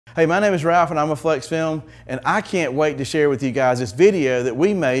Hey, my name is Ralph and I'm with Flexfilm, and I can't wait to share with you guys this video that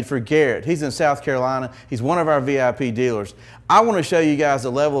we made for Garrett. He's in South Carolina. He's one of our VIP dealers. I want to show you guys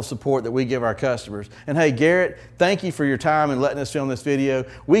the level of support that we give our customers. And hey, Garrett, thank you for your time and letting us film this video.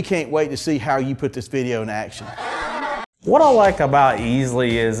 We can't wait to see how you put this video in action. What I like about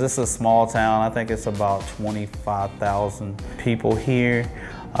Easley is this is a small town. I think it's about 25,000 people here.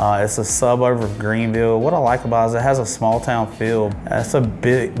 It's a suburb of Greenville. What I like about it is it has a small town feel. It's a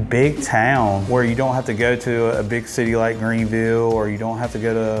big town where you don't have to go to a big city like Greenville, or you don't have to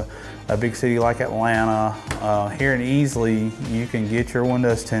go to a big city like Atlanta. Here in Easley, you can get your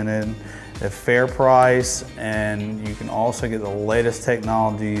windows tinted at a fair price, and you can also get the latest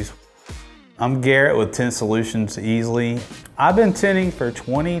technologies. I'm Garrett with Tint Solutions Easley. I've been tinting for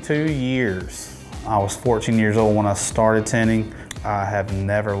 22 years. I was 14 years old when I started tinting. I have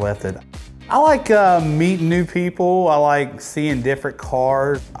never left it. I like meeting new people. I like seeing different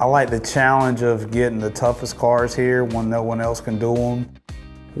cars. I like the challenge of getting the toughest cars here when no one else can do them.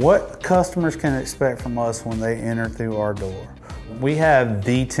 What customers can expect from us when they enter through our door? We have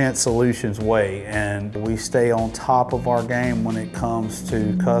the Tint Solutions way, and we stay on top of our game when it comes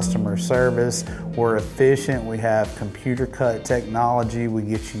to customer service. We're efficient. We have computer cut technology. We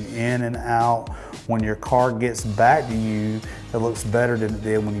get you in and out. When your car gets back to you, it looks better than it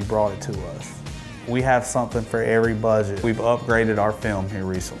did when you brought it to us. We have something for every budget. We've upgraded our film here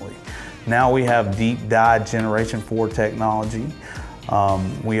recently. Now we have deep dye Generation 4 technology.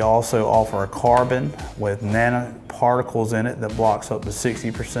 We also offer a carbon with nanoparticles in it that blocks up to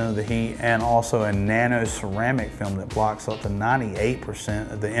 60% of the heat, and also a nano ceramic film that blocks up to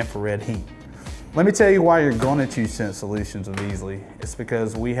 98% of the infrared heat. Let me tell you why you're going to choose Tint Solutions of Easley. It's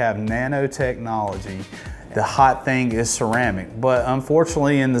because we have nanotechnology. The hot thing is ceramic, but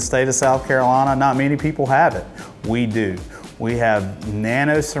unfortunately in the state of South Carolina, not many people have it. We do. We have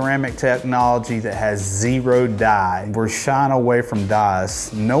nano ceramic technology that has zero dye. We're shying away from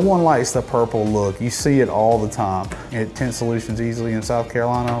dyes. No one likes the purple look. You see it all the time. At Tint Solutions Easley in South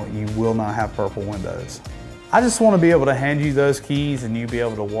Carolina, you will not have purple windows. I just want to be able to hand you those keys and you be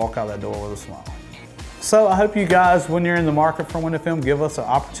able to walk out that door with a smile. So I hope you guys, when you're in the market for window film, give us an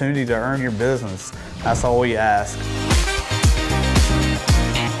opportunity to earn your business. That's all we ask.